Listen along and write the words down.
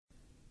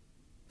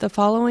The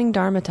following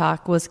Dharma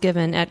talk was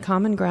given at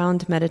Common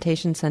Ground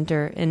Meditation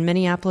Center in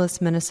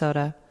Minneapolis,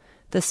 Minnesota.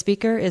 The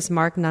speaker is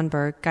Mark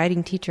Nunberg,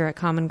 guiding teacher at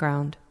Common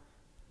Ground.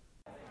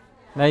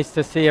 Nice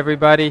to see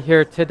everybody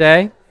here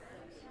today.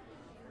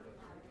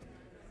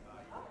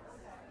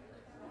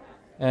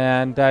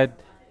 And I'd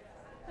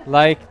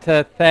like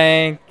to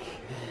thank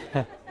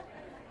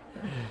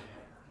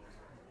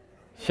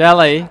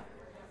Shelley.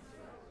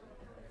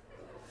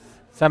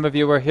 Some of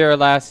you were here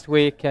last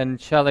week, and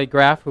Shelley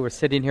Graff, who was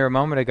sitting here a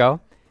moment ago,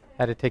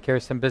 had to take care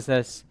of some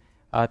business,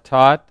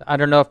 taught. I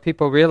don't know if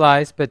people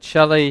realize, but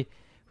Shelley,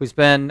 who's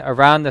been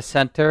around the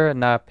center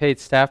and a paid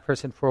staff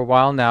person for a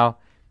while now,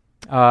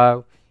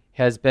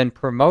 has been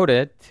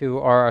promoted to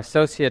our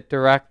associate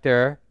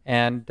director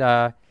and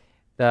the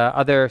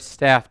other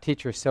staff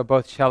teachers. So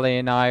both Shelley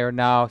and I are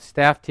now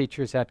staff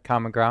teachers at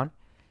Common Ground.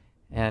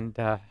 And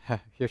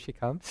here she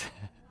comes.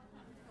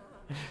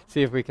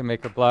 See if we can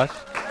make her blush.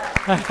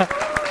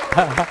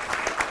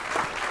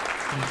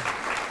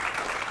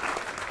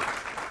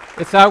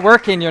 It's not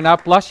working, you're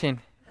not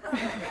blushing.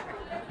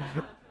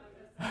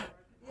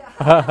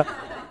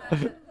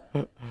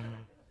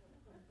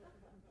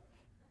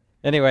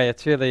 Anyway,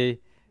 it's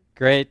really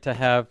great to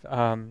have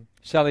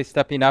Shelley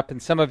stepping up,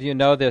 and some of you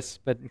know this,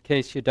 but in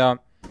case you don't,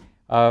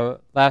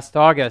 last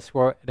August,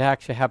 well, it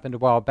actually happened a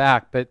while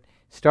back, but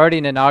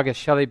starting in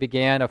August, Shelley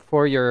began a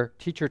 4-year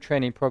teacher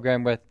training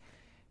program with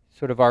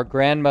sort of our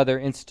grandmother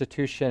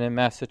institution in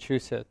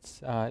Massachusetts,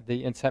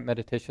 the Insight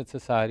Meditation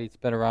Society. It's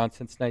been around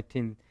since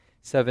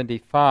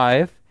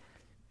 1975,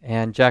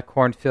 and Jack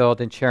Kornfield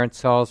and Sharon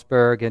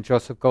Salzberg and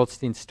Joseph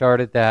Goldstein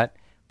started that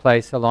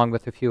place along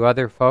with a few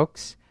other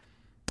folks.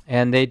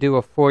 And they do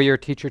a 4-year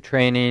teacher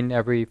training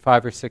every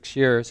 5 or 6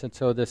 years. And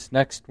so this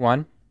next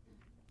one,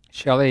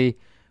 Shelley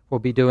will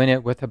be doing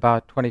it with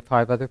about 20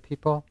 other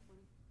people,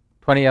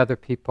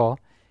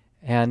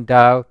 and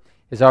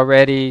has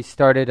already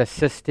started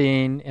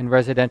assisting in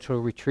residential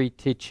retreat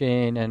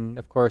teaching, and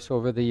of course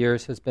over the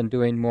years has been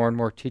doing more and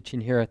more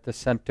teaching here at the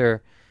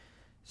center.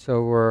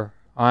 So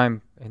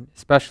I'm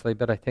especially,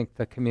 but I think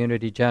the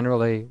community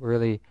generally,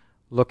 really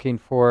looking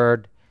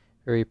forward,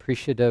 very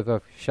appreciative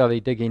of Shelley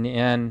digging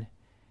in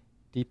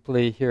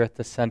deeply here at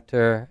the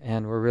center,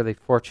 and we're really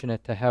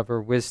fortunate to have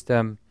her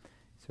wisdom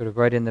sort of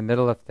right in the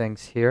middle of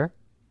things here.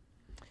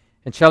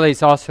 And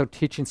Shelley's also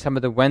teaching some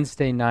of the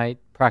Wednesday night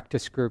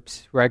practice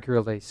groups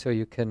regularly, so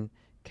you can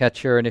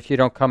catch her. And if you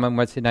don't come on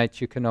Wednesday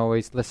nights, you can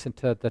always listen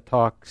to the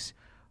talks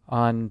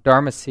on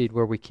Dharma Seed,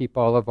 where we keep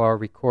all of our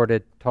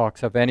recorded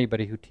talks of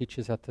anybody who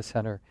teaches at the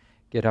center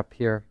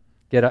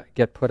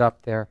get put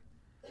up there.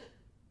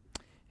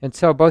 And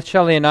so both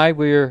Shelley and I,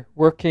 we're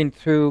working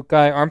through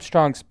Guy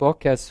Armstrong's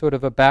book as sort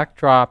of a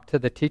backdrop to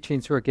the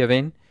teachings we're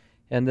giving.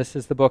 And this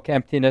is the book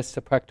Emptiness,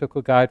 a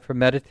Practical Guide for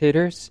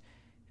Meditators.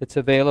 It's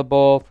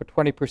available for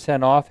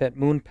 20% off at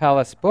Moon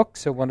Palace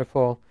Books, a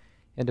wonderful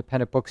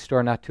independent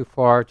bookstore not too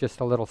far, just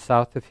a little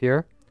south of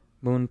here,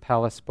 Moon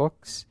Palace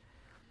Books.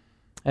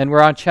 And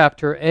we're on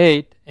chapter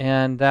 8,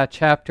 and that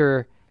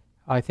chapter,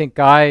 I think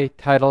Guy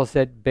titles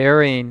it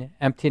Bearing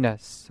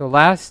Emptiness. So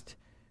last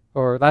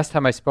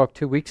time I spoke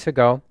 2 weeks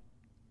ago,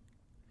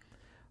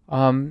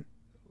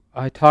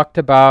 I talked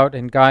about,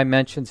 and Guy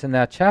mentions in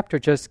that chapter,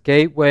 just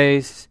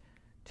gateways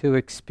to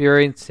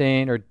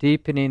experiencing or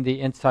deepening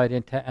the insight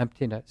into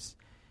emptiness.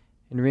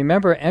 And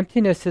remember,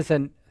 emptiness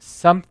isn't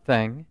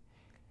something.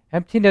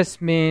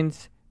 Emptiness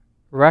means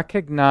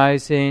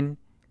recognizing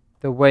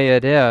the way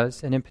it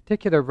is, and in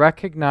particular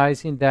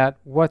recognizing that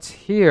what's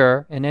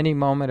here in any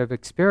moment of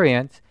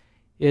experience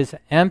is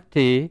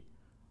empty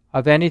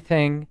of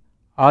anything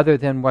other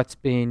than what's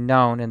being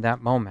known in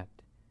that moment.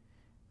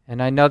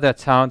 And I know that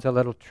sounds a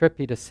little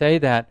trippy to say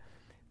that,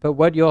 but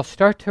what you'll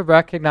start to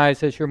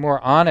recognize as you're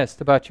more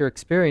honest about your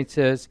experience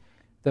is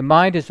the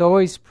mind is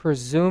always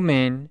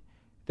presuming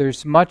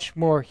there's much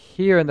more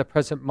here in the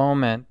present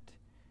moment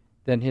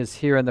than is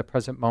here in the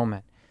present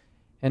moment.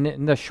 And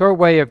in the short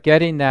way of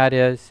getting that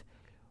is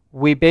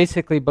we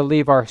basically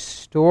believe our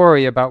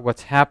story about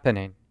what's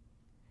happening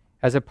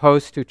as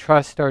opposed to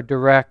trust our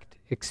direct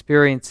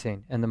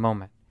experiencing in the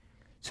moment.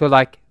 So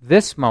like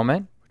this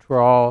moment, which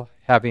we're all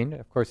having,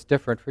 of course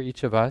different for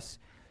each of us,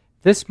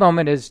 this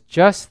moment is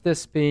just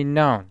this being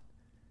known.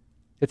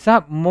 It's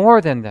not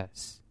more than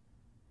this.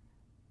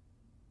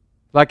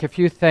 Like if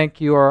you think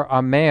you're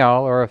a male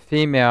or a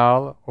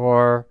female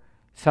or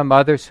some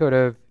other sort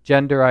of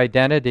gender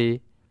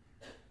identity,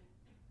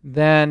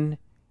 then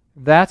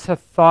that's a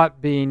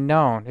thought being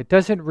known. It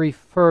doesn't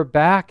refer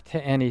back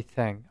to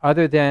anything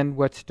other than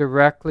what's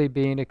directly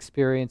being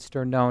experienced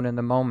or known in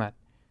the moment.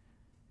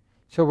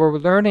 So we're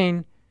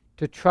learning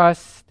to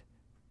trust,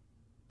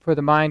 for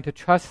the mind to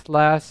trust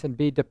less and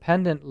be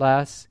dependent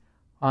less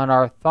on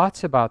our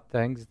thoughts about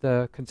things,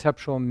 the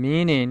conceptual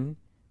meaning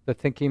the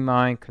thinking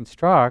mind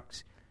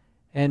constructs,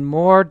 and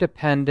more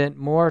dependent,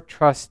 more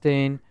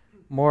trusting,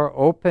 more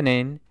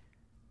opening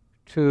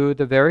to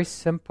the very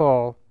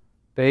simple,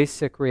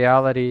 basic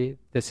reality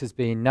this is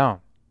being known.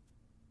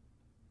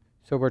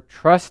 So we're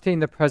trusting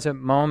the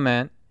present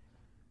moment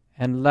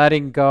and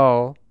letting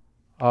go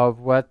of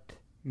what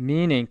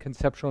meaning,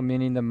 conceptual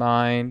meaning the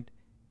mind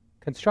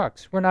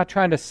constructs. We're not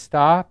trying to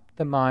stop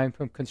the mind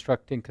from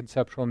constructing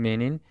conceptual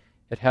meaning.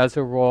 It has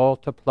a role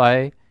to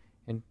play,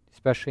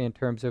 especially in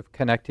terms of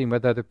connecting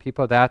with other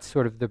people. That's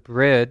sort of the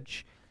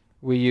bridge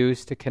we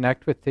use to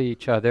connect with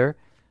each other.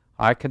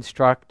 I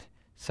construct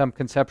some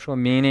conceptual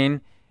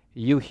meaning.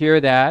 You hear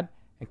that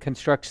and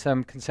construct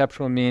some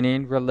conceptual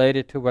meaning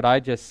related to what I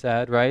just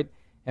said, right?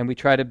 And we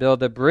try to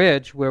build a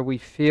bridge where we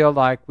feel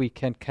like we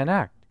can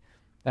connect.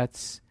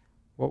 That's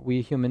what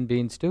we human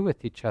beings do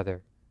with each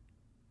other.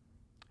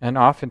 And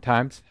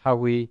oftentimes how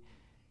we,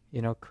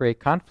 create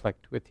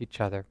conflict with each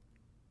other.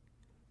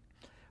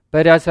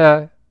 But as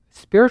a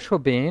spiritual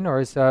being, or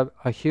as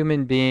a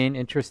human being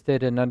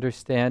interested in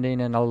understanding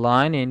and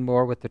aligning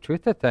more with the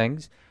truth of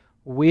things,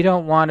 we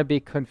don't want to be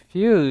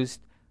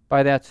confused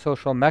by that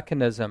social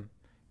mechanism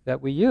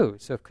that we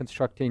use of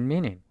constructing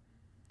meaning.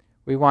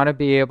 We want to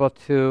be able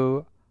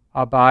to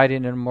abide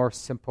in a more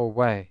simple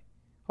way.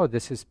 Oh,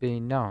 this is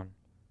being known.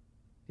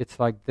 It's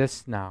like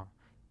this now.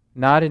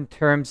 Not in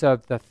terms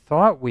of the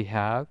thought we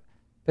have,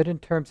 but in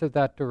terms of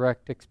that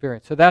direct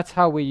experience. So that's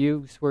how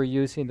we're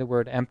using the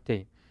word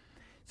empty.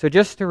 So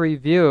just to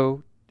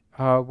review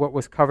what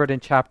was covered in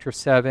Chapter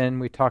 7,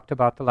 we talked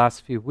about the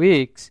last few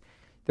weeks,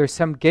 there's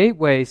some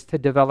gateways to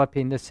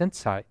developing this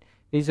insight.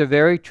 These are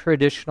very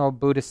traditional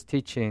Buddhist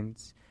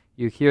teachings.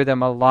 You hear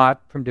them a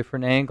lot from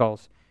different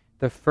angles.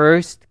 The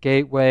first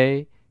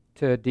gateway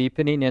to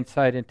deepening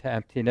insight into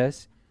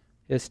emptiness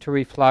is to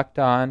reflect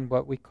on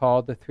what we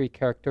call the three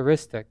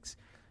characteristics.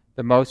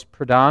 The most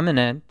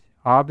predominant,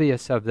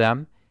 obvious of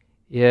them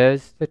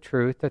is the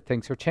truth that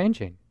things are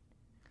changing.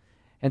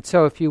 And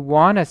so if you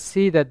want to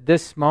see that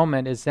this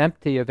moment is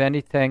empty of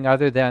anything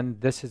other than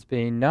this is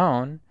being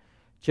known,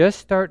 just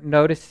start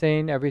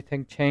noticing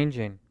everything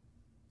changing.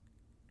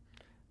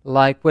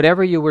 Like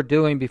whatever you were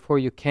doing before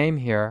you came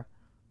here,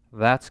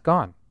 that's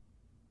gone.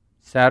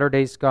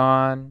 Saturday's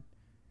gone.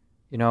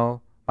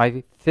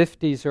 My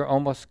 50s are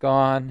almost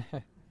gone.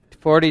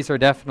 40s are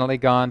definitely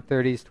gone.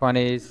 30s,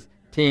 20s,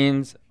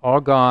 teens, all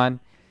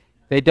gone.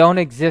 They don't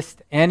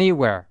exist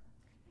anywhere.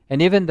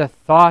 And even the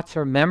thoughts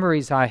or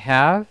memories I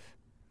have,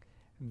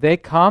 they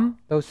come,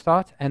 those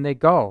thoughts, and they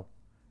go.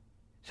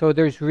 So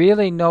there's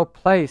really no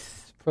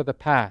place for the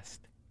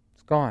past.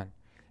 It's gone.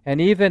 And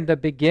even the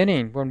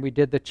beginning, when we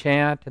did the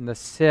chant and the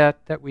sit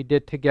that we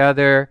did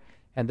together,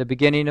 and the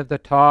beginning of the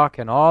talk,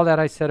 and all that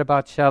I said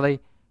about Shelley,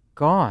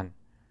 gone.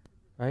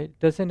 Right? It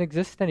doesn't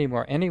exist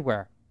anymore,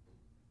 anywhere.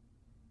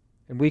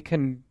 And we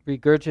can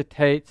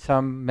regurgitate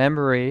some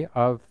memory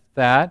of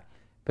that,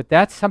 but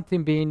that's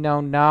something being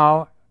known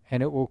now,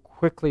 and it will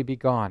quickly be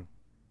gone.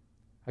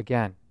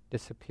 Again,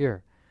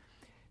 disappear.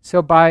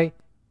 So by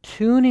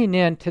tuning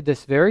in to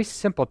this very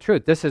simple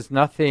truth, this is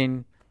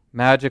nothing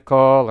magical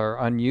or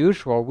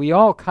unusual. We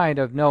all kind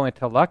of know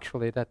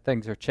intellectually that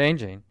things are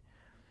changing.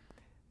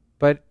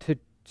 But to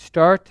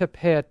start to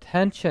pay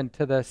attention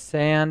to the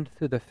sand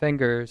through the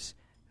fingers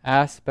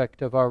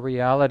aspect of our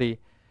reality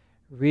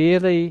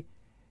really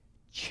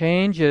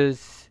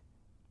changes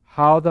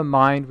how the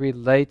mind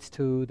relates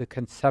to the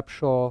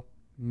conceptual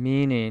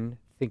meaning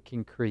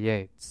thinking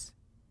creates.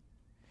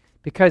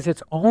 Because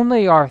it's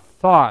only our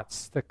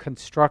thoughts, the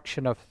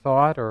construction of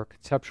thought or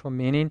conceptual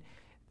meaning,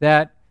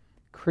 that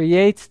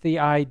creates the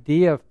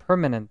idea of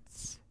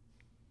permanence.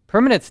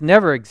 Permanence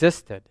never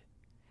existed.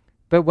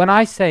 But when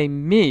I say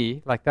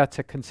me, like that's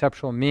a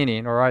conceptual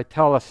meaning, or I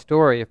tell a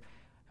story, if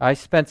I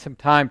spent some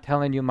time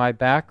telling you my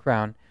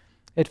background,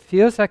 it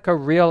feels like a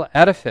real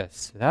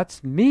edifice.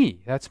 That's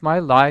me. That's my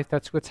life.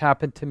 That's what's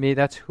happened to me.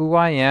 That's who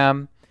I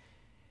am.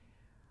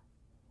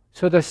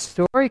 So the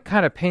story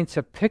kind of paints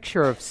a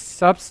picture of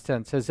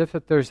substance as if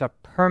there's a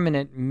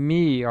permanent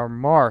me or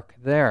mark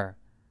there.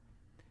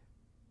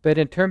 But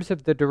in terms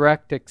of the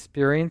direct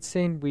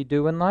experiencing we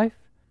do in life,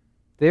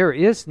 there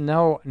is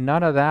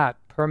none of that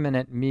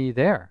permanent me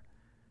there.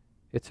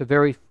 It's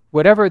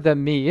whatever the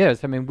me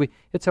is.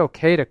 It's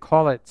okay to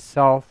call it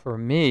self or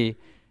me,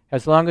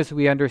 as long as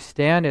we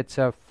understand it's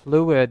a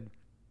fluid,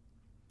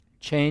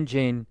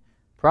 changing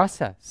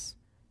process.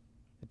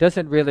 It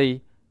doesn't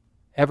really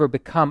ever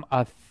become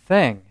a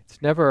thing.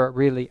 It's never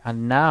really a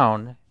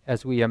noun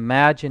as we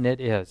imagine it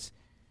is.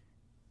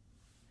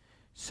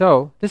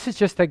 So this is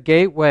just a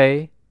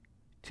gateway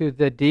to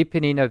the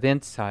deepening of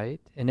insight,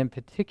 and in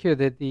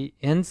particular the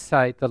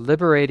insight, the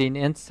liberating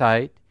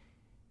insight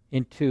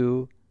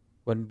into,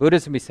 when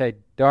Buddhism we say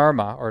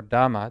Dharma or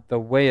Dhamma, the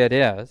way it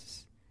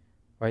is,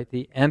 right?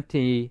 The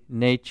empty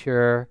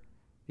nature,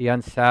 the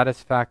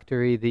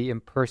unsatisfactory, the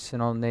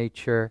impersonal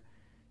nature.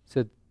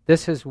 So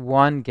this is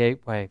one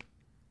gateway.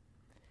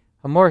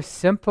 A more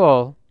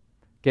simple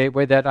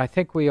gateway that I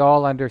think we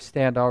all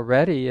understand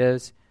already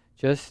is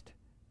just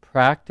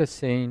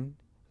practicing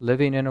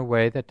living in a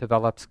way that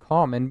develops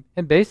calm,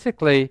 and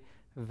basically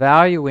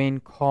valuing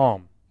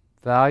calm,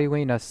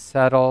 valuing a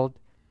settled,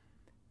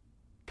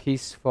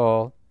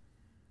 peaceful,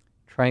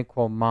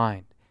 tranquil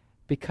mind.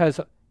 Because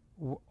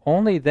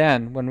only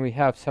then, when we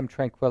have some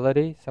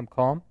tranquility, some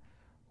calm,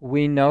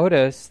 we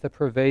notice the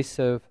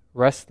pervasive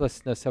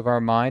restlessness of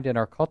our mind and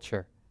our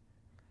culture.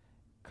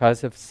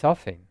 because of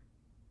selfing,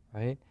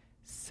 right?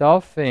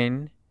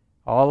 Selfing,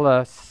 all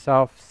the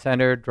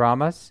self-centered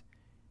dramas,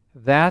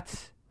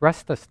 that's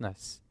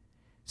restlessness.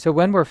 So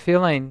when we're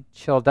feeling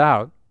chilled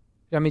out,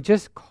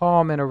 just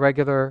calm in a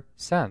regular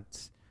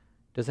sense.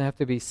 Doesn't have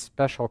to be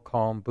special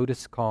calm,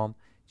 Buddhist calm,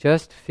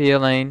 just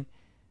feeling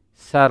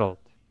settled.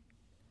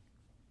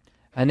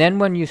 And then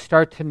when you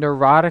start to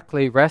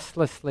neurotically,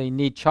 restlessly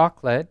need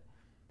chocolate,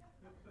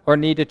 or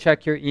need to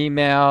check your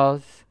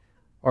emails,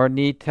 or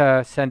need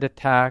to send a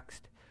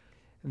text,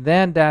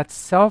 then that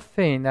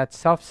selfing, that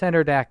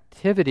self-centered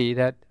activity,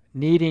 that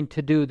needing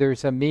to do,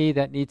 there's a me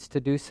that needs to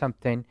do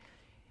something,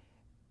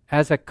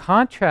 as a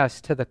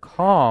contrast to the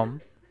calm,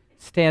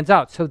 stands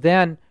out. So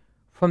then,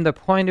 from the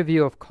point of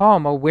view of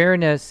calm,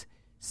 awareness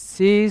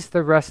sees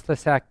the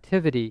restless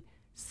activity,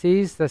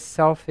 sees the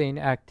selfing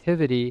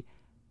activity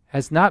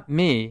as not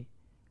me,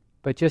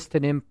 but just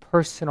an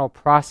impersonal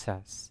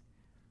process,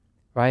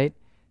 right?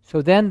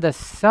 So then the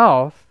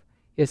self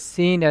is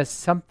seen as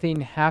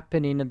something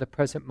happening in the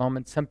present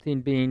moment, something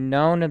being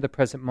known in the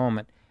present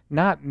moment.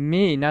 Not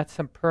me, not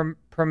some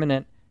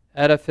permanent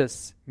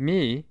edifice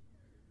me,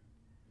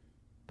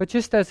 but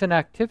just as an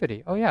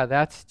activity. Oh yeah,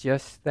 that's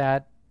just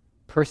that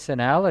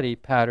personality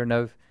pattern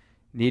of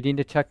needing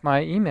to check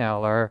my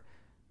email, or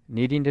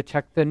needing to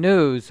check the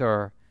news,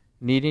 or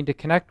needing to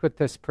connect with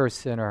this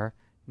person, or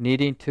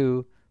needing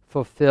to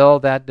fulfill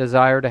that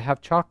desire to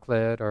have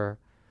chocolate, or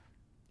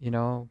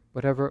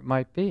whatever it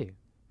might be.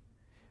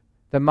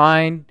 The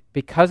mind,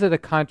 because of the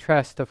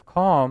contrast of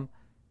calm,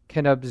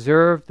 can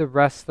observe the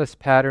restless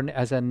pattern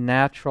as a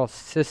natural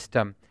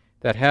system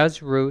that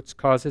has roots,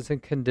 causes,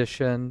 and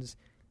conditions,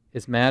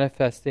 is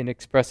manifesting,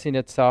 expressing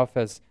itself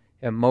as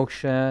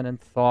emotion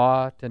and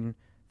thought and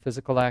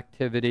physical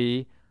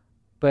activity.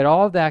 But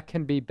all that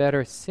can be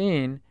better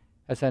seen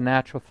as a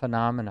natural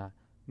phenomena,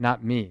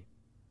 not me.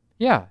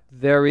 Yeah,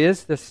 there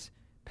is this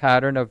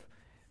pattern of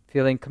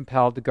feeling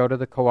compelled to go to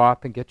the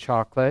co-op and get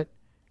chocolate,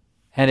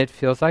 and it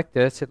feels like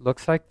this, it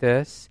looks like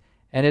this,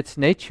 and it's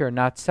nature,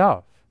 not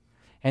self.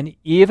 And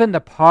even the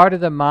part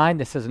of the mind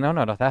that says,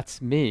 no, that's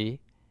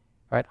me,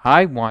 right?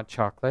 I want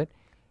chocolate.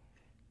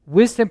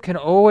 Wisdom can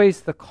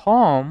always, the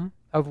calm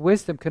of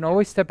wisdom can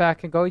always step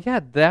back and go, yeah,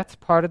 that's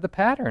part of the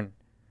pattern.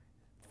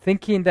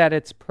 Thinking that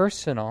it's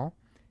personal,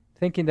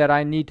 thinking that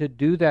I need to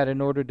do that in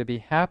order to be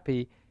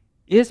happy,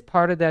 is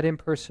part of that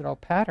impersonal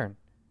pattern,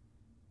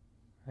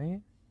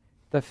 right?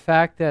 The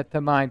fact that the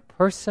mind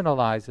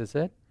personalizes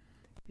it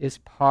is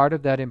part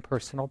of that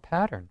impersonal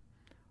pattern.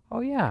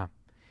 Oh yeah.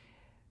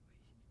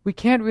 We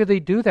can't really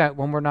do that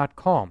when we're not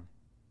calm.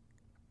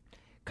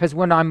 Because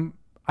when I'm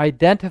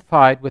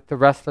identified with the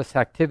restless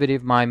activity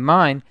of my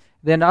mind,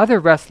 then other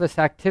restless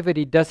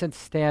activity doesn't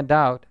stand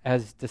out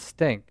as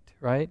distinct,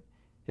 right?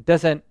 It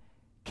doesn't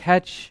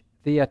catch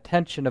the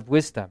attention of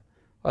wisdom.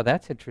 Oh,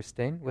 that's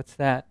interesting. What's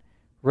that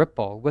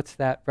ripple? What's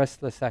that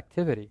restless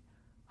activity?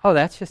 Oh,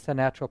 that's just a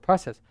natural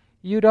process.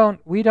 We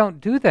don't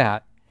do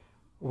that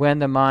when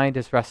the mind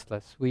is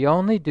restless. We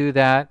only do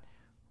that,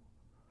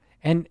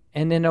 and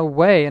in a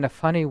way, in a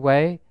funny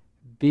way,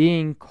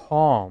 being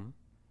calm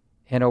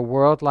in a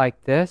world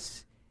like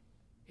this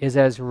is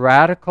as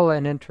radical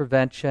an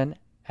intervention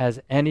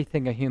as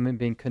anything a human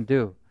being can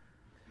do.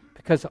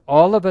 Because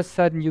all of a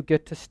sudden you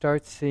get to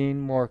start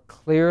seeing more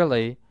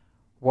clearly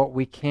what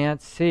we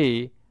can't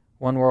see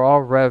when we're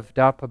all revved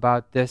up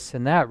about this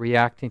and that,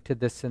 reacting to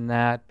this and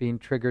that, being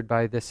triggered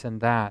by this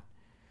and that.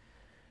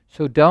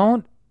 So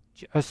don't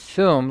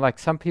assume, like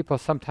some people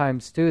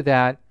sometimes do,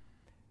 that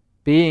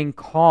being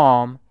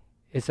calm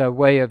is a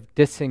way of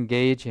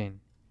disengaging.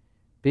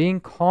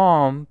 Being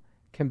calm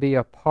can be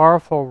a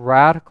powerful,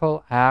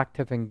 radical act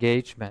of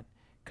engagement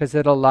because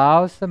it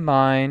allows the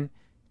mind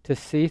to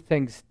see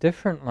things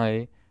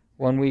differently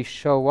when we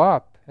show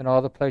up in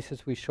all the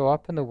places we show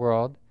up in the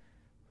world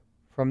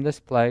from this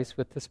place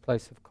with this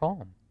place of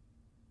calm.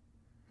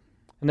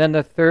 And then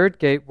the third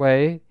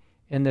gateway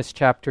in this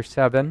chapter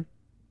 7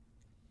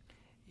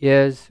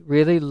 is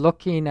really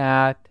looking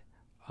at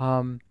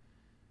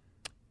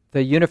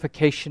the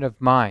unification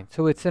of mind.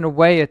 So it's in a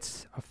way,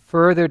 it's a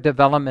further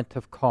development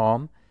of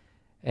calm.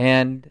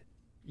 And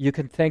you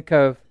can think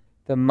of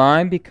the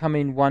mind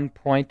becoming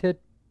one-pointed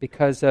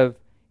because of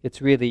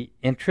it's really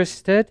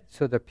interested,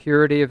 so the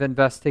purity of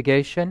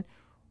investigation,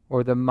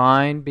 or the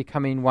mind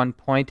becoming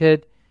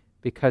one-pointed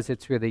because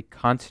it's really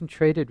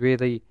concentrated,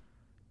 really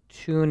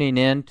tuning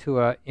into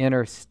an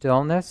inner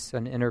stillness,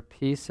 an inner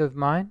peace of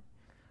mind,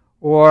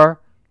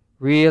 or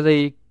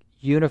really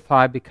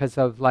unified because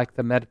of, like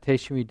the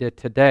meditation we did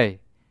today,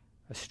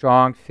 a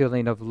strong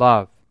feeling of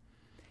love.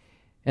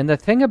 And the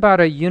thing about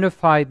a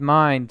unified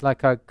mind,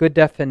 like a good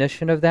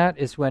definition of that,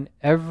 is when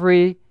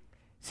we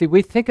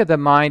think of the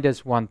mind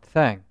as one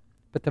thing,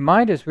 but the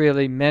mind is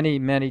really many,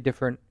 many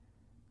different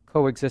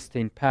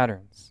coexisting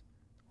patterns,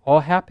 all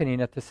happening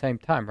at the same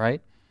time,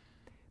 right?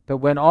 But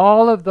when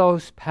all of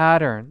those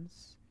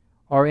patterns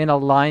are in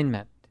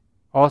alignment,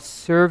 all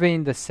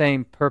serving the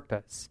same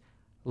purpose,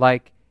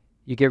 like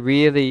you get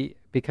really,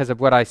 because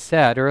of what I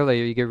said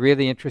earlier, you get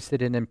really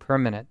interested in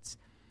impermanence.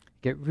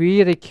 Get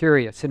really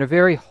curious in a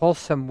very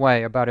wholesome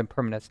way about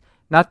impermanence.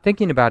 Not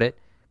thinking about it,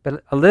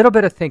 but a little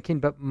bit of thinking,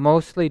 but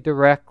mostly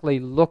directly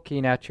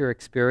looking at your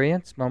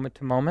experience moment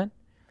to moment.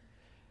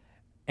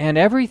 And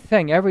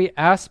everything, every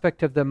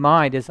aspect of the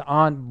mind is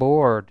on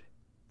board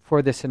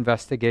for this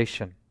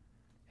investigation.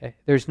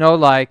 There's no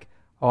like,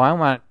 oh, I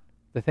want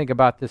to think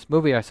about this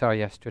movie I saw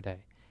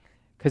yesterday.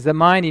 Because the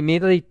mind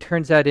immediately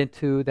turns that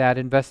into that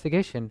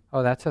investigation.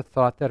 Oh, that's a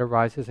thought that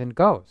arises and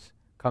goes,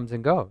 comes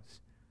and goes,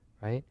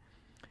 right?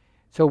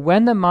 So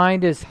when the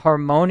mind is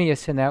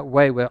harmonious in that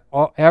way, where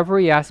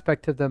every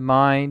aspect of the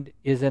mind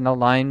is in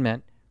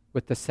alignment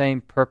with the same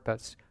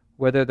purpose,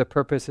 whether the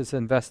purpose is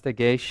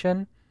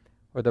investigation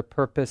or the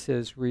purpose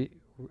is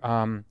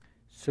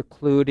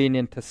secluding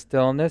into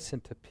stillness,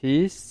 into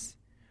peace,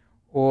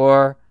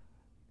 or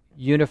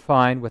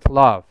unifying with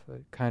love,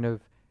 kind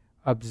of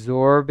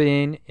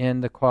absorbing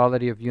in the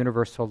quality of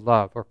universal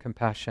love or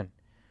compassion.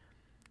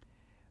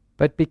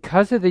 But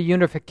because of the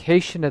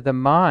unification of the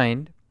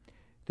mind,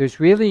 there's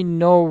really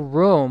no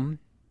room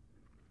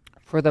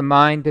for the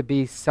mind to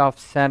be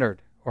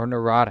self-centered or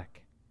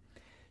neurotic.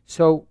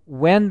 So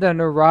when the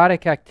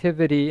neurotic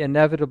activity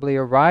inevitably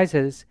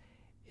arises,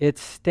 it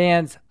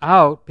stands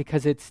out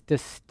because it's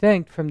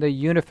distinct from the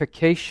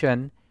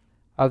unification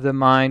of the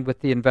mind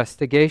with the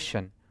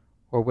investigation,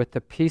 or with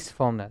the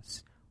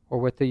peacefulness, or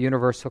with the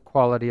universal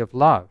quality of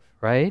love,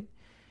 right?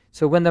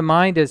 So when the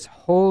mind is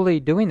wholly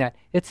doing that,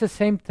 it's the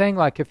same thing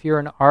like if you're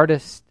an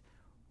artist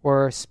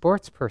or a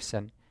sports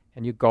person,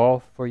 and you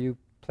golf, or you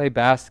play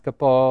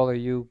basketball, or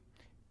you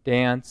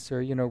dance,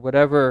 or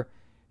whatever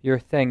your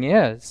thing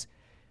is,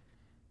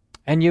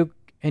 and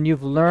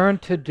you've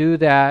learned to do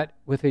that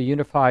with a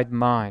unified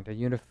mind,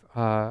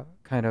 a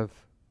kind of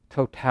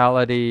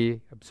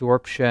totality,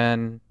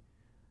 absorption,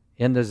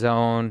 in the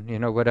zone,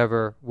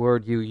 whatever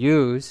word you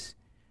use.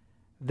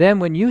 Then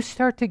when you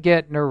start to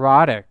get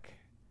neurotic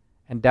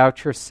and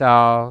doubt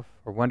yourself,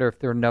 or wonder if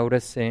they're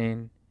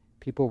noticing,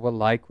 people will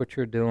like what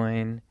you're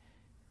doing,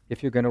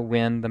 if you're going to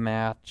win the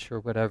match or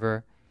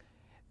whatever,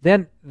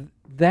 then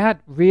that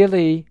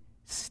really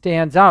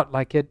stands out,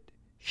 like it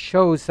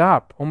shows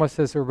up almost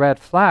as a red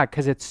flag,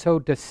 because it's so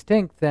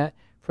distinct that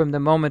from the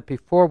moment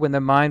before when the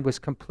mind was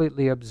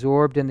completely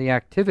absorbed in the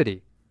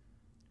activity,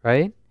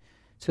 right?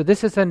 So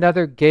this is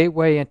another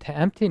gateway into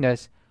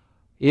emptiness.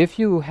 If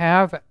you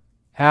have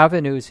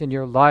avenues in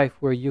your life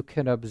where you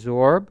can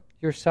absorb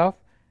yourself,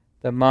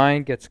 the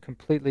mind gets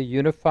completely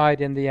unified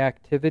in the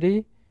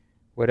activity,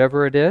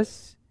 whatever it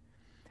is,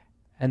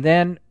 and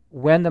then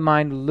when the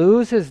mind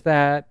loses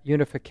that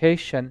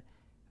unification,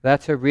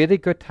 that's a really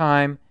good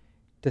time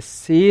to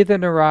see the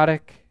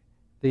neurotic,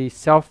 the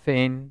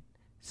selfing,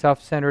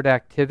 self-centered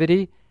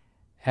activity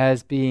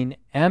as being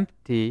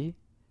empty,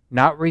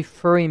 not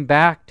referring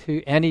back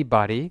to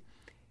anybody.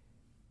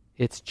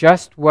 It's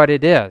just what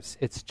it is.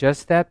 It's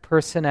just that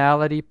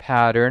personality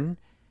pattern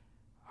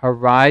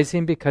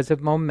arising because of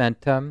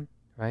momentum,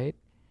 right?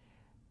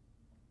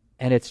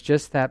 And it's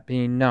just that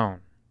being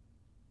known.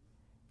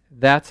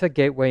 That's a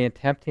gateway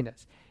into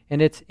emptiness.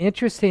 And it's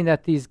interesting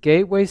that these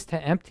gateways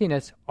to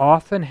emptiness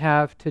often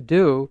have to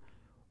do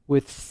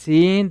with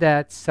seeing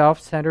that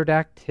self-centered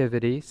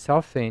activity,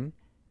 selfing,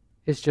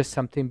 is just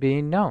something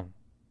being known.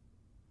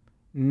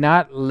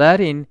 Not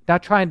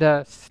trying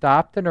to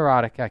stop the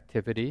neurotic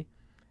activity,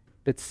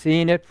 but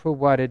seeing it for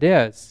what it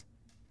is.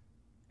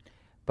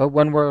 But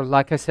when we're,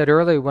 like I said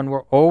earlier, when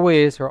we're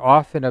always or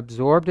often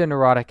absorbed in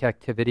neurotic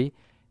activity,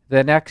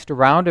 the next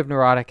round of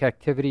neurotic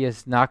activity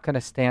is not going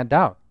to stand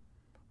out.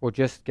 We'll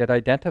just get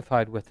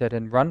identified with it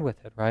and run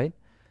with it, right?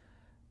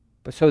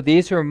 But so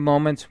these are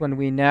moments when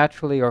we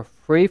naturally are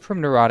free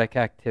from neurotic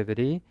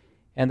activity,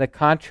 and the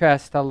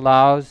contrast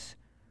allows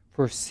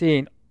for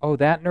seeing, oh,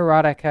 that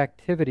neurotic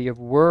activity of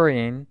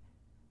worrying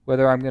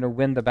whether I'm going to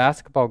win the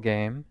basketball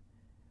game,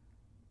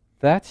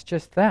 that's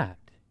just that.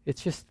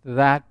 It's just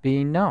that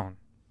being known.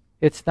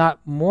 It's not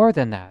more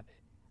than that.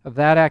 Of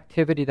that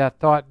activity, that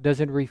thought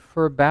doesn't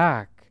refer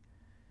back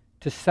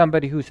to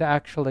somebody who's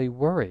actually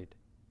worried.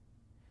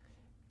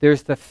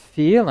 There's the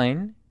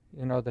feeling,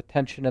 the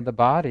tension in the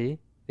body,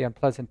 the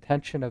unpleasant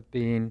tension of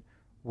being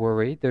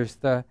worried. There's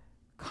the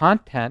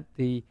content,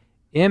 the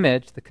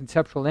image, the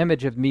conceptual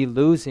image of me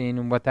losing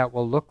and what that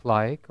will look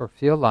like or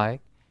feel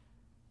like.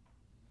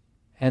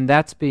 And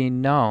that's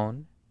being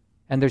known,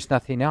 and there's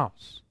nothing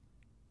else.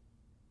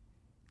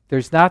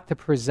 There's not the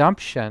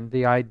presumption,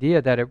 the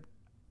idea that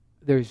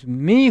there's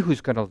me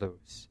who's going to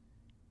lose.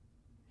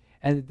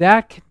 And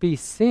that can be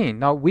seen.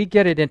 Now, we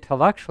get it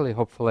intellectually,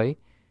 hopefully,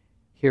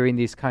 hearing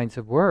these kinds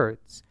of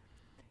words.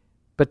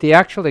 But the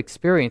actual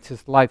experience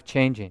is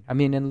life-changing. I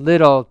mean, in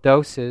little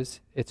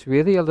doses, it's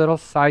really a little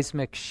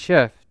seismic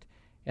shift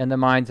in the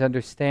mind's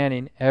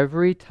understanding.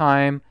 Every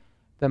time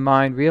the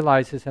mind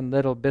realizes in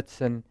little bits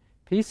and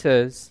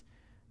pieces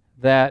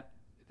that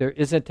there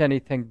isn't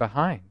anything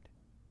behind.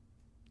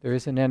 There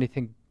isn't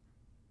anything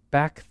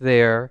back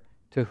there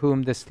to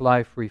whom this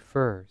life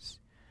refers.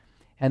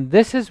 And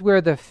this is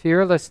where the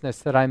fearlessness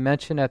that I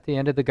mentioned at the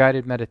end of the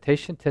guided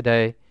meditation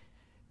today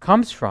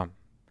comes from,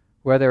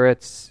 whether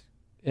it's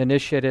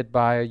initiated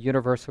by a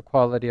universal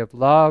quality of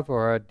love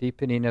or a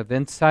deepening of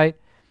insight.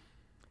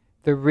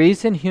 The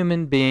reason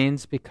human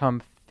beings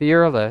become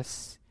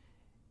fearless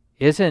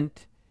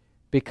isn't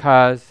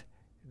because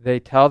they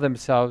tell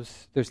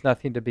themselves there's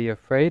nothing to be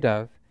afraid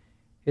of.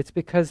 It's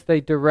because they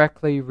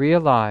directly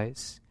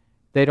realize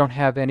they don't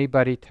have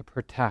anybody to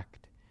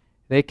protect.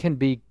 They can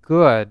be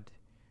good,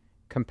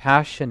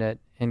 compassionate,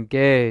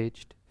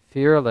 engaged,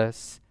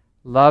 fearless,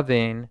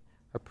 loving,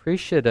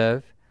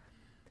 appreciative,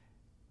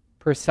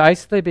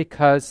 precisely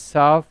because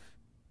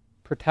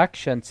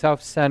self-protection,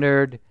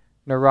 self-centered,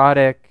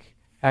 neurotic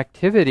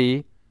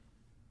activity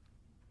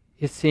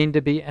is seen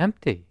to be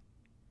empty.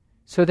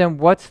 So then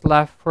what's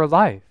left for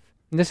life?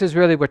 And this is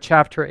really what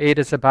chapter 8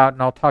 is about,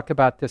 and I'll talk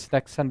about this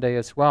next Sunday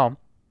as well.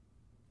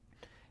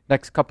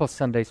 Next couple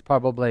Sundays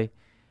probably.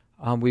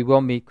 We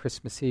will meet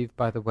Christmas Eve,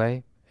 by the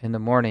way, in the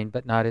morning,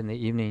 but not in the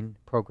evening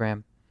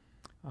program,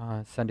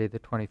 Sunday the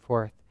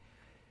 24th.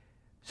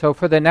 So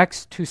for the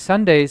next 2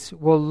 Sundays,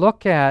 we'll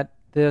look at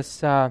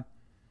this, like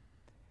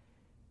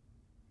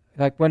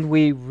when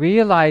we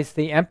realize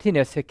the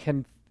emptiness, it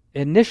can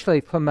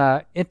initially, from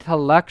an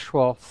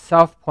intellectual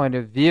self point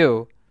of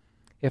view,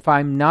 if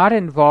I'm not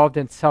involved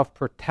in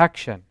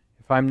self-protection,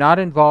 if I'm not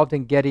involved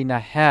in getting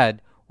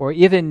ahead, or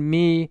even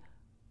me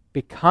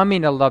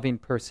becoming a loving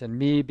person,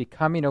 me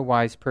becoming a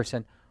wise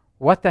person,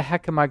 what the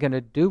heck am I going to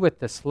do with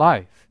this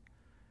life?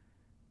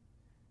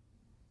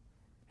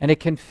 And it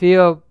can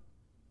feel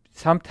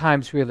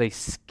sometimes really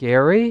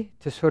scary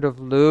to sort of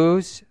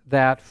lose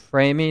that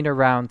framing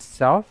around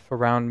self,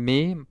 around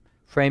me,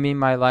 framing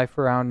my life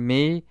around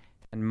me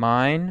and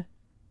mine.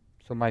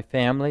 So my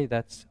family,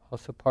 that's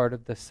also part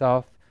of the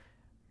self,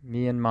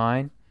 me and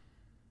mine.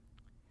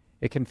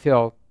 It can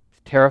feel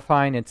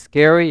terrifying and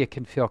scary. It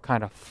can feel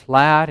kind of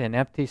flat and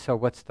empty. So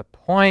what's the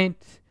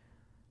point?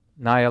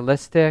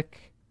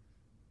 Nihilistic.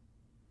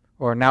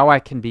 Or now I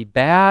can be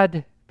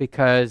bad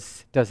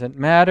because it doesn't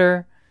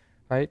matter,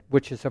 right?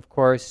 Which is, of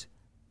course,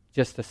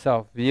 just a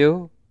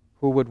self-view.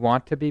 Who would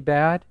want to be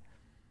bad,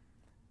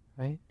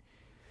 right?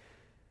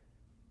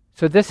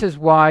 So this is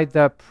why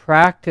the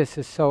practice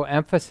is so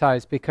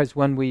emphasized, because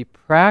when we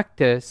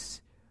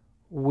practice,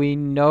 we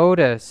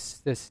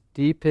notice this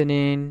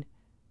deepening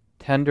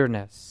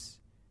tenderness,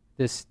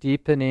 this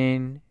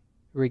deepening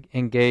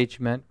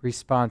engagement,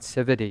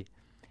 responsivity.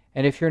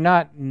 And if you're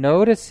not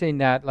noticing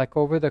that, like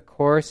over the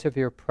course of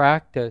your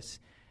practice,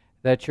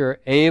 that you're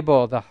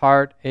able, the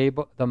heart,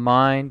 able, the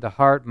mind, the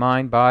heart,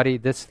 mind, body,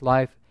 this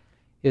life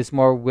is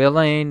more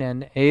willing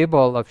and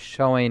able of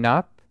showing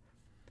up,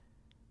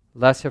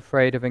 less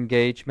afraid of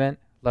engagement,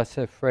 less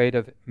afraid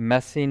of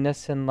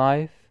messiness in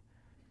life,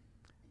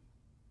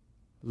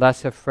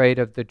 less afraid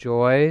of the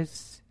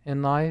joys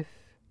in life,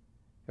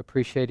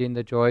 appreciating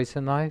the joys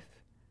in life,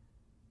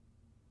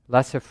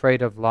 less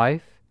afraid of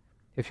life.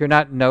 If you're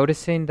not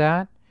noticing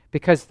that,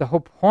 because the whole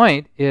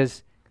point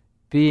is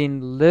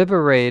being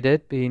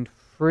liberated, being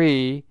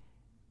free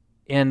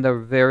in the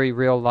very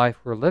real life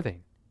we're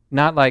living.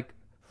 Not like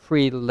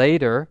free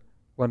later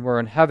when we're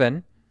in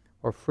heaven,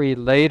 or free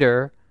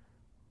later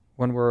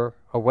when we're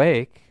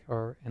awake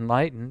or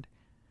enlightened,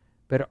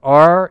 but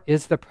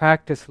is the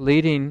practice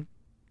leading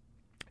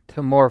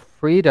to more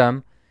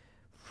freedom,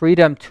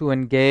 freedom to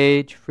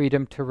engage,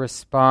 freedom to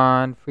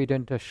respond,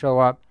 freedom to show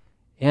up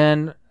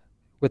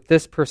with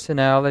this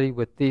personality,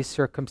 with these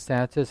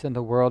circumstances in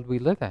the world we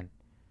live in.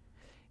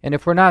 And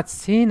if we're not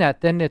seeing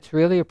that, then it's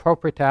really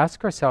appropriate to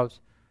ask ourselves,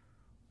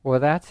 well,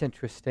 that's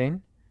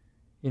interesting.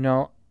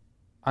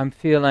 I'm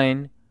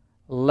feeling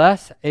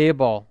less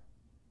able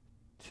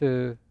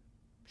to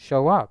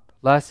show up,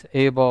 less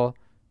able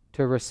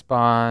to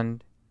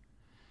respond.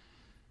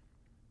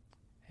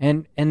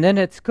 And then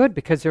it's good,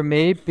 because there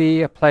may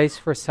be a place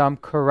for some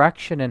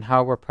correction in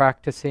how we're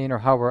practicing or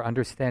how we're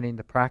understanding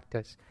the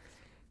practice.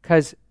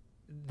 Because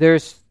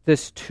there's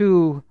this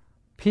 2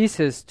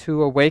 pieces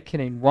to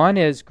awakening. One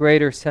is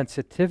greater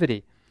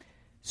sensitivity.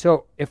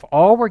 So if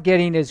all we're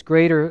getting is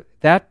greater,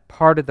 that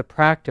part of the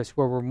practice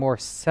where we're more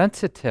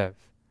sensitive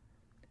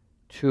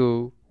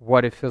to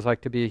what it feels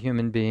like to be a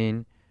human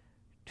being,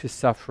 to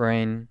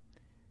suffering,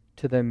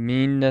 to the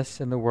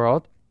meanness in the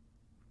world,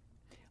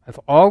 if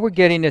all we're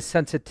getting is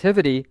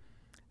sensitivity,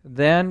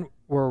 then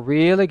we're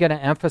really going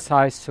to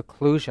emphasize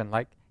seclusion,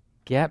 like,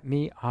 get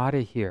me out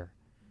of here.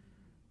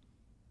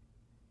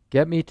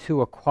 Get me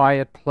to a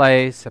quiet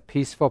place, a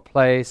peaceful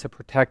place, a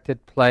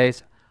protected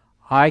place.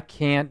 I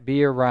can't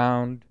be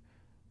around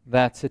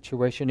that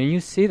situation. And you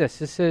see this.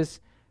 This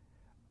is,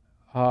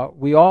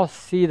 we all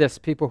see this,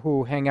 people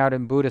who hang out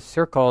in Buddhist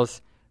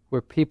circles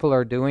where people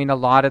are doing a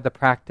lot of the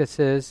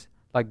practices,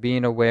 like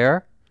being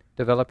aware,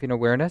 developing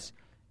awareness,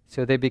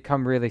 so they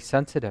become really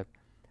sensitive.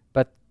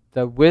 But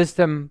the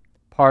wisdom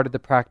part of the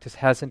practice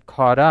hasn't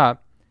caught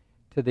up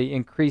to the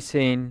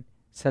increasing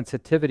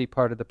sensitivity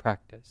part of the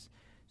practice.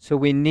 So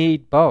we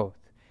need both.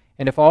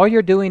 And if all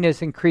you're doing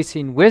is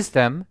increasing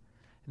wisdom,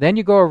 then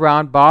you go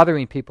around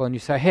bothering people and you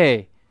say,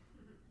 hey,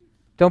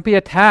 don't be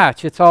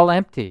attached, it's all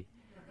empty.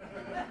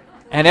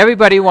 And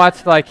everybody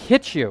wants to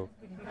hit you.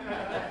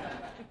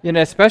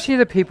 Especially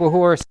the people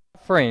who are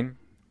suffering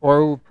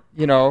or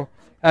who,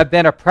 have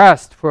been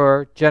oppressed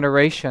for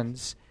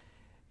generations,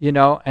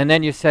 and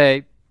then you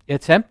say,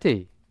 it's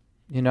empty,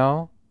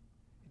 It's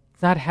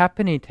not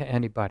happening to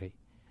anybody.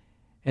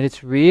 And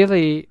it's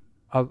really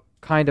a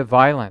kind of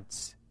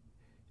violence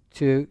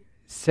to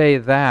say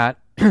that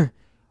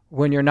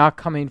when you're not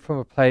coming from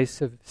a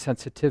place of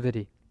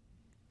sensitivity,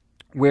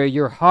 where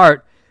your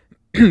heart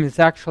is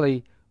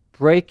actually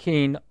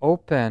breaking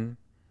open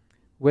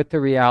with the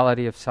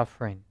reality of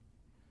suffering.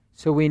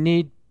 So we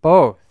need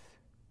both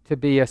to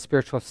be a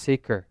spiritual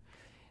seeker.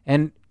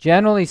 And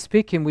generally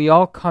speaking, we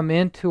all come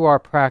into our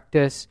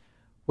practice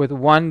with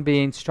one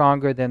being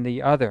stronger than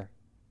the other,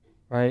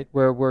 right?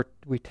 Where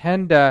we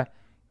tend to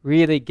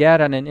really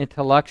get on an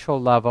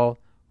intellectual level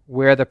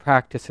where the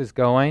practice is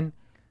going,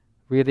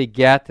 really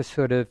get the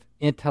sort of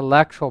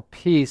intellectual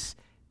piece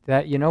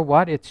that,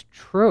 it's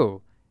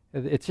true.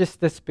 It's just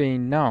this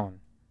being known.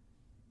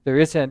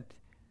 This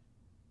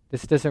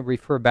doesn't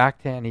refer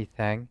back to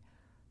anything.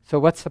 So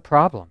what's the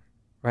problem,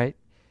 right?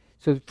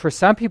 So for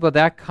some people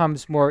that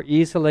comes more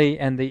easily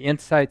and the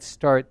insights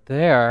start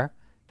there,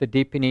 the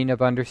deepening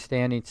of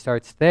understanding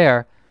starts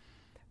there.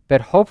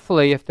 But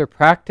hopefully if they're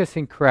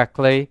practicing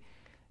correctly,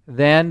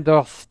 then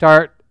they'll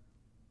start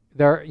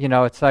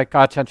it's like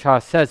Ajahn Chah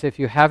says, if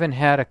you haven't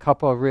had a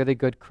couple of really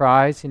good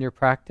cries in your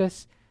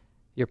practice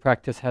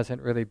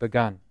hasn't really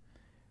begun.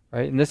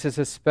 Right? And this is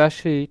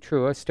especially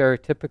true,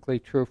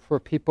 stereotypically true, for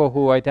people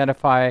who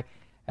identify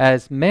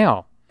as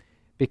male.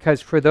 Because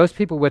for those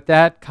people with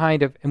that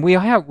kind of, and we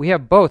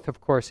have both,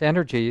 of course,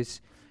 energies,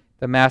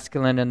 the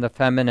masculine and the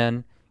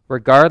feminine,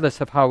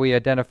 regardless of how we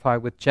identify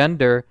with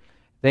gender,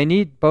 they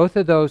need both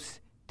of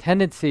those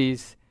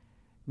tendencies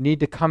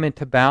need to come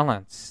into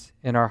balance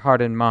in our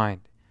heart and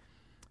mind.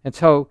 And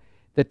so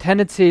the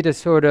tendency to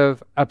sort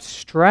of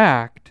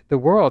abstract the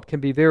world can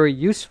be very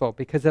useful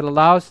because it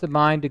allows the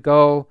mind to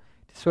go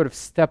to sort of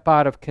step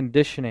out of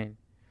conditioning.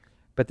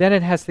 But then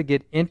it has to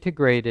get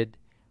integrated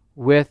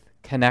with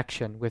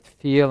connection, with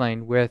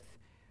feeling, with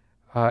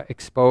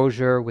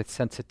exposure, with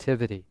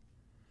sensitivity.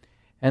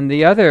 And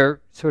the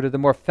other, sort of the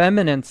more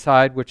feminine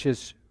side, which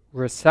is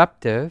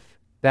receptive,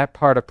 that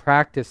part of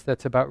practice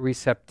that's about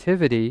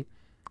receptivity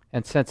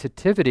and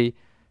sensitivity,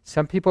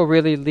 some people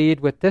really lead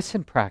with this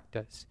in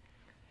practice.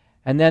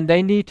 And then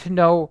they need to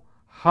know,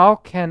 how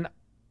can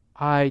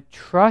I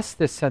trust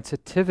this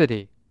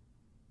sensitivity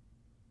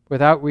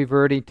without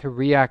reverting to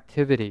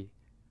reactivity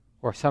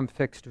or some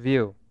fixed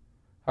view?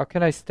 How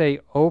can I stay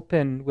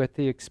open with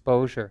the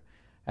exposure?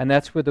 And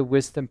that's where the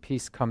wisdom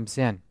piece comes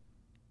in.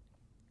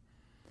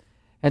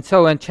 And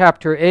so in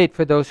Chapter 8,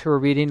 for those who are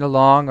reading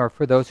along or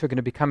for those who are going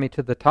to be coming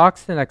to the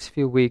talks the next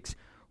few weeks,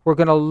 we're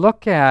going to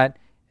look at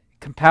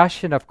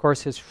compassion, of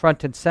course, is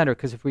front and center,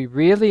 because if we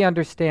really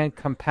understand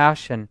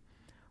compassion,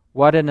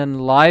 what an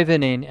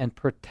enlivening and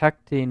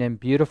protecting and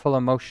beautiful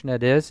emotion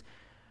it is,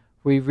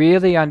 we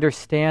really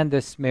understand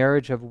this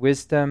marriage of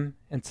wisdom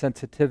and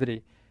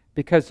sensitivity,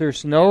 because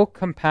there's no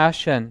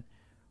compassion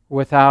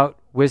without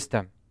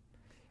wisdom.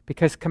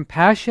 Because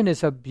compassion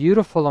is a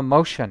beautiful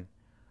emotion,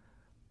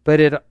 but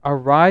it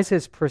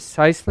arises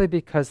precisely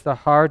because the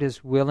heart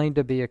is willing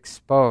to be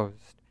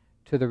exposed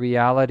to the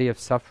reality of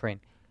suffering.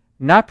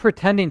 Not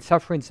pretending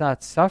suffering's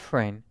not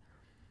suffering.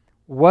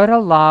 What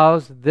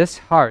allows this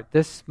heart,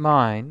 this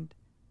mind,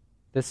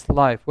 this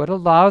life, what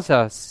allows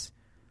us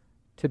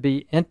to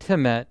be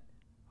intimate,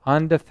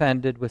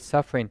 undefended with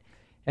suffering?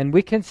 And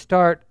we can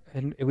start,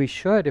 and we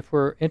should, if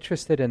we're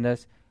interested in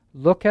this,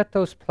 look at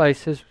those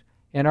places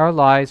in our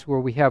lives where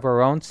we have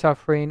our own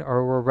suffering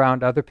or we're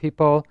around other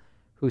people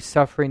whose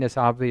suffering is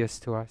obvious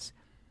to us.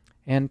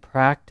 And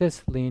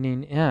practice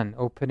leaning in,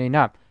 opening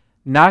up.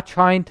 Not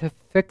trying to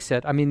fix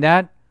it. I mean,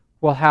 that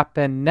will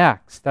happen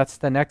next. That's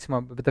the next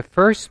moment. But the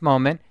first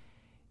moment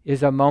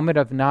is a moment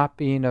of not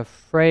being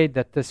afraid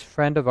that this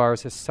friend of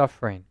ours is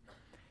suffering,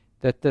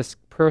 that this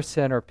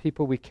person or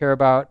people we care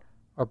about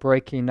are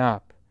breaking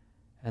up,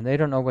 and they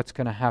don't know what's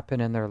going to happen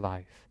in their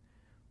life,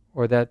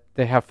 or that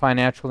they have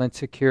financial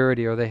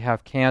insecurity, or they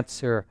have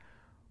cancer,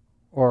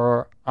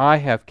 or I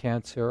have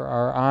cancer,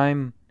 or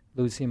I'm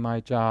losing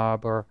my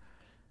job, or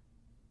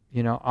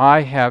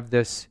I have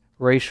this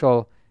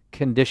racial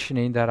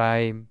conditioning that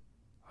I'm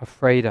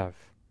afraid of,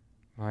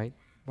 right?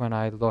 When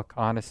I look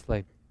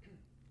honestly,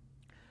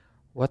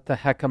 what the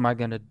heck am I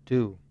going to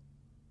do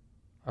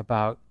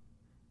about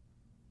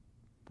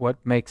what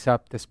makes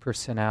up this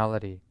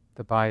personality,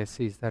 the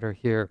biases that are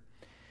here?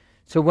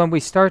 So when we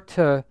start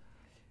to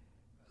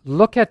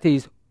look at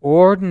these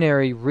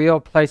ordinary, real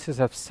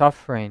places of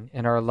suffering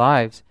in our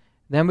lives,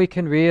 then we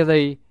can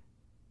really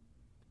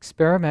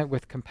experiment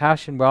with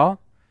compassion.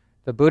 Well,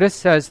 the Buddha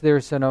says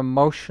there's an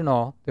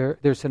emotion,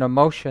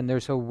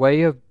 there's a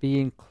way of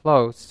being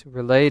close,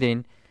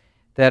 relating,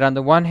 that on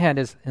the one hand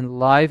is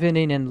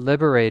enlivening and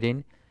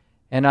liberating,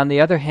 and on the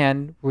other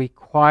hand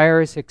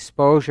requires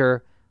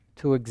exposure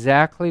to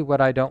exactly what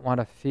I don't want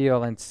to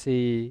feel and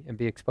see and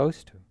be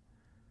exposed to.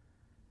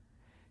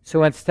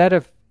 So instead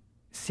of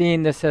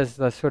seeing this as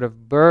the sort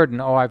of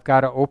burden, I've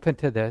got to open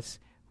to this,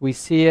 we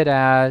see it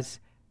as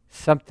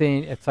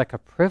something, it's like a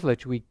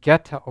privilege. We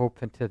get to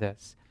open to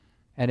this.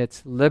 And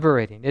it's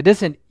liberating. It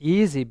isn't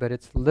easy, but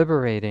it's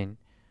liberating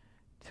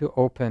to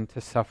open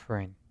to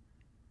suffering.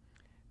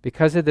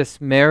 Because of this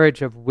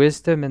marriage of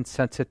wisdom and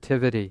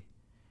sensitivity.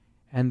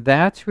 And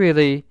that's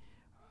really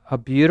a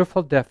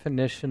beautiful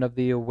definition of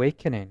the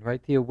awakening,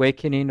 right? The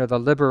awakening or the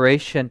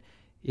liberation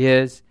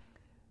is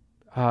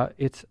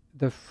it's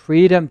the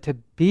freedom to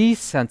be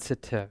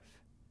sensitive,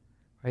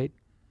 right?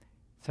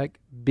 It's like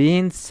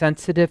being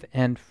sensitive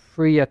and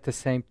free at the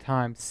same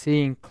time,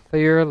 seeing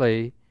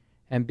clearly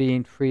and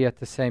being free at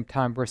the same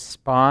time,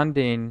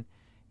 responding,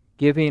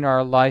 giving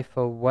our life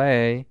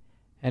away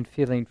and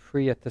feeling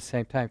free at the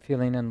same time,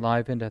 feeling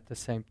enlivened at the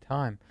same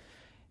time.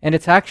 And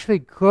it's actually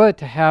good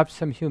to have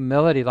some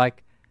humility,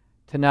 like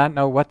to not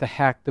know what the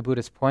heck the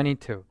Buddha's pointing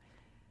to.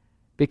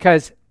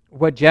 Because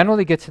what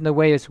generally gets in the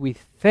way is we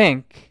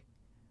think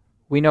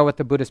we know what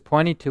the Buddha's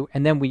pointing to,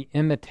 and then we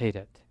imitate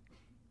it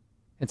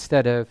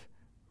instead of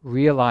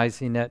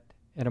realizing it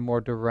in a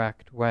more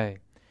direct way.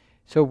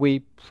 So we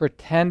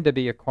pretend to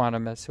be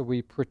equanimous, or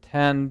we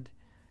pretend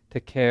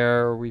to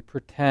care, or we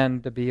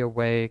pretend to be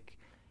awake,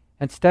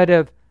 instead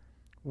of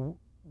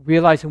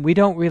realizing we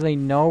don't really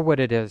know what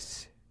it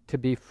is to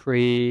be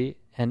free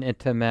and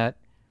intimate.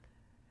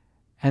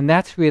 And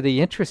that's really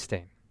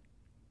interesting,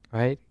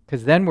 right?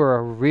 Because then we're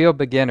a real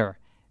beginner,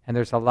 and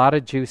there's a lot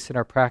of juice in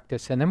our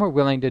practice, and then we're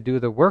willing to do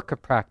the work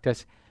of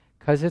practice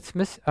because it's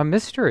a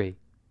mystery.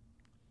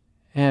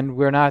 And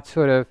we're not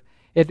sort of,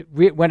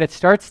 when it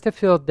starts to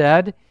feel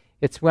dead,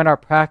 it's when our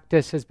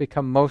practice has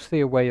become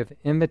mostly a way of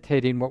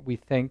imitating what we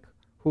think,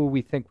 who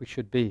we think we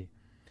should be.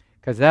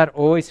 Because that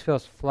always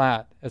feels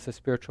flat as a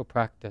spiritual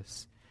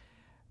practice.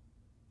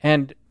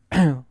 And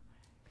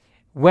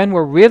when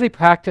we're really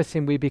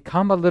practicing, we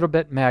become a little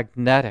bit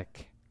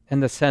magnetic in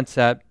the sense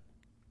that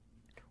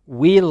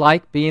we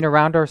like being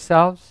around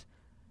ourselves,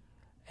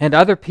 and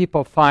other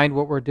people find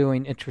what we're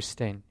doing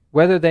interesting,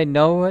 whether they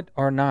know it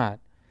or not.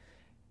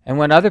 And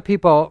when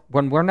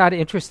we're not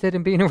interested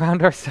in being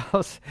around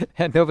ourselves,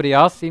 and nobody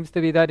else seems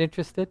to be that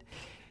interested,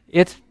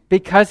 it's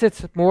because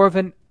it's more of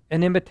an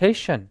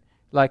imitation,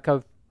 like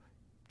of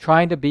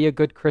trying to be a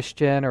good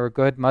Christian or a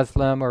good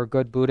Muslim or a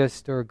good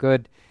Buddhist or a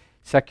good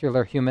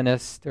secular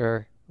humanist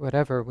or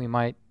whatever we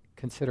might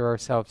consider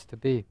ourselves to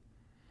be.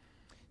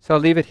 So I'll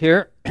leave it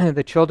here.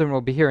 The children will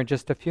be here in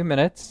just a few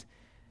minutes.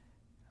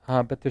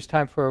 But there's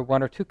time for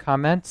one or two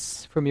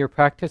comments from your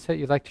practice that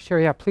you'd like to share.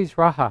 Yeah, please,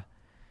 Raha.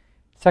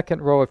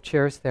 Second row of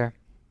chairs there.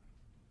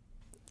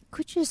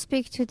 Could you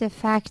speak to the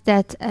fact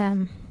that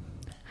I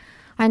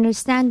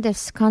understand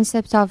this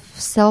concept of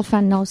self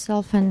and no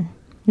self, and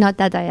not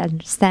that I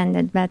understand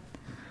it, but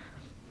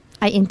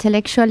I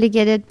intellectually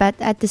get it, but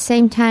at the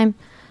same time,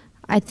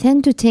 I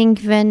tend to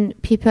think when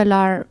people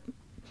are,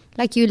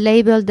 like you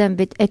label them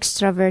with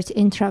extrovert,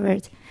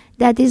 introvert,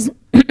 that is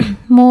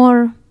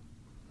more,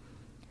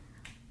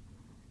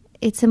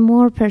 it's a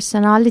more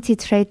personality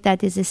trait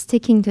that is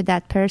sticking to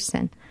that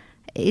person.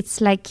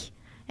 It's like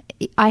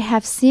I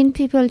have seen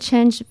people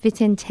change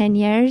within 10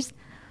 years,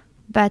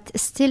 but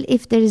still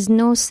if there is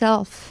no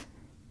self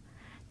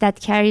that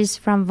carries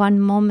from one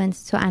moment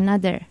to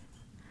another,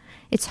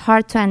 it's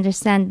hard to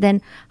understand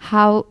then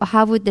how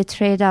would the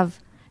trait of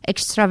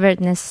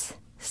extrovertness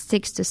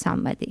sticks to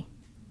somebody?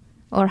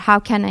 Or how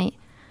can I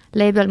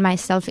label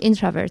myself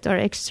introvert or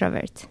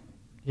extrovert?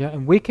 Yeah,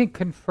 and we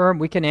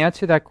can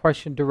answer that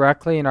question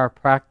directly in our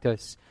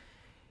practice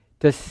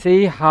to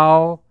see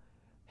how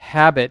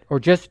habit, or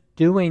just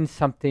doing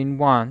something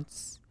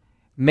once,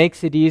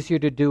 makes it easier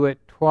to do it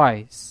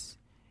twice.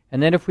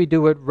 And then if we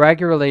do it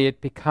regularly, it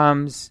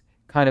becomes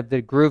kind of,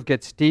 the groove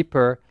gets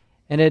deeper,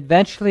 and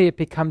eventually it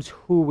becomes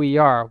who we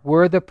are.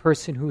 We're the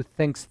person who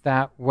thinks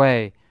that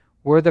way.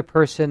 We're the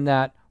person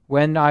that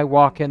when I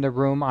walk in the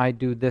room, I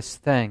do this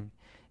thing.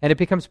 And it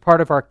becomes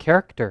part of our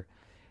character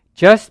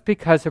just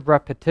because of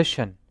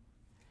repetition.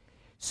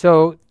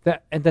 So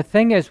the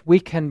thing is, we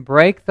can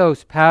break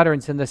those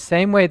patterns in the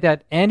same way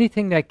that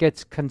anything that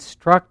gets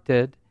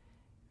constructed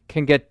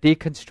can get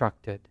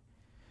deconstructed.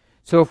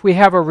 So if we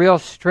have a real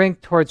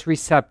strength towards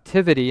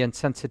receptivity and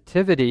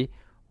sensitivity,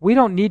 we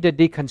don't need to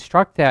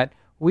deconstruct that.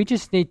 We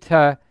just need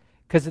to,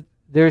 because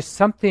there's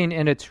something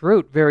in its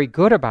root very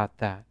good about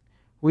that.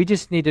 We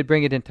just need to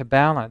bring it into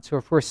balance. Or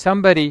if we're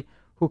somebody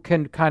who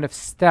can kind of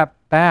step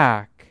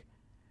back,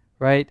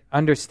 right,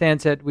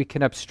 understands that we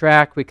can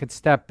abstract, we can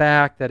step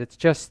back, that it's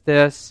just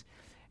this,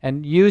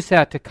 and use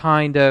that to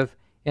kind of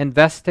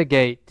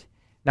investigate,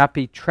 not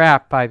be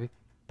trapped by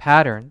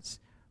patterns,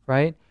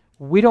 right?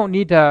 We don't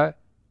need to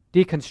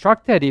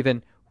deconstruct that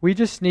even. We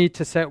just need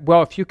to say,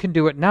 well, if you can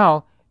do it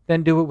now,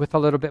 then do it with a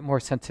little bit more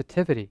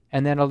sensitivity,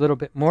 and then a little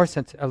bit more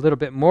a little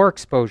bit more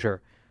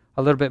exposure,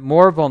 a little bit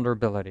more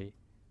vulnerability,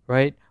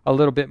 right? A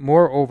little bit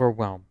more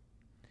overwhelm.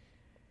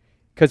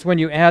 Because when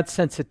you add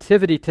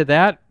sensitivity to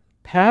that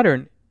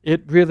pattern,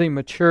 it really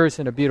matures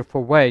in a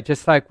beautiful way.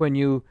 Just like when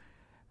you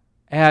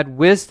add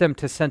wisdom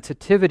to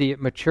sensitivity,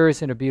 it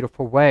matures in a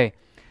beautiful way.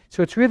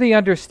 So it's really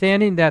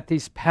understanding that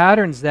these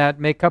patterns that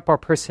make up our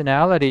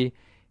personality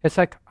It's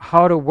like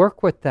how to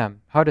work with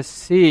them, how to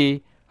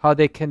see how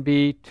they can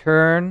be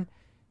turned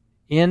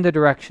in the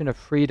direction of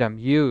freedom,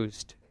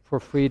 used for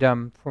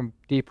freedom from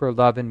deeper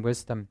love and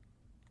wisdom.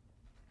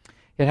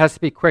 It has to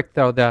be quick,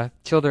 though. The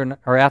children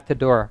are at the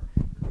door.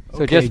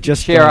 So Okay,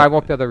 just share. I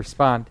won't be able to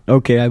respond.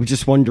 Okay, I was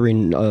just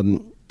wondering,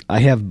 I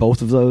have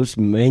both of those,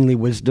 mainly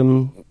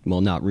wisdom.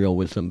 Well, not real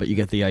wisdom, but you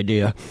get the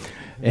idea.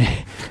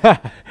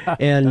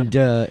 and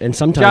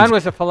sometimes... John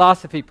was a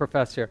philosophy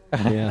professor.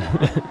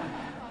 Yeah.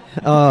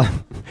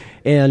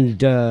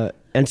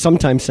 And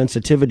sometimes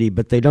sensitivity,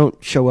 but they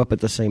don't show up at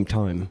the same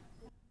time.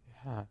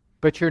 Yeah.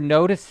 But you're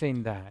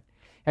noticing that.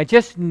 And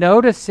just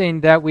noticing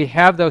that we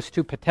have those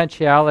two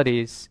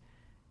potentialities,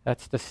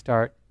 that's the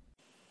start.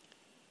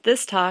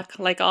 This talk,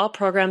 like all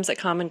programs at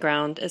Common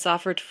Ground, is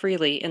offered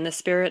freely in the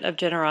spirit of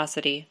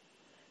generosity.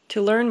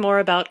 To learn more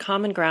about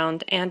Common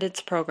Ground and its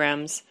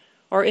programs,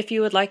 or if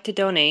you would like to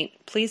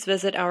donate, please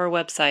visit our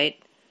website,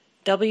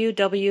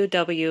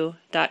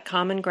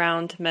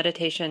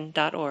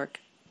 www.commongroundmeditation.org.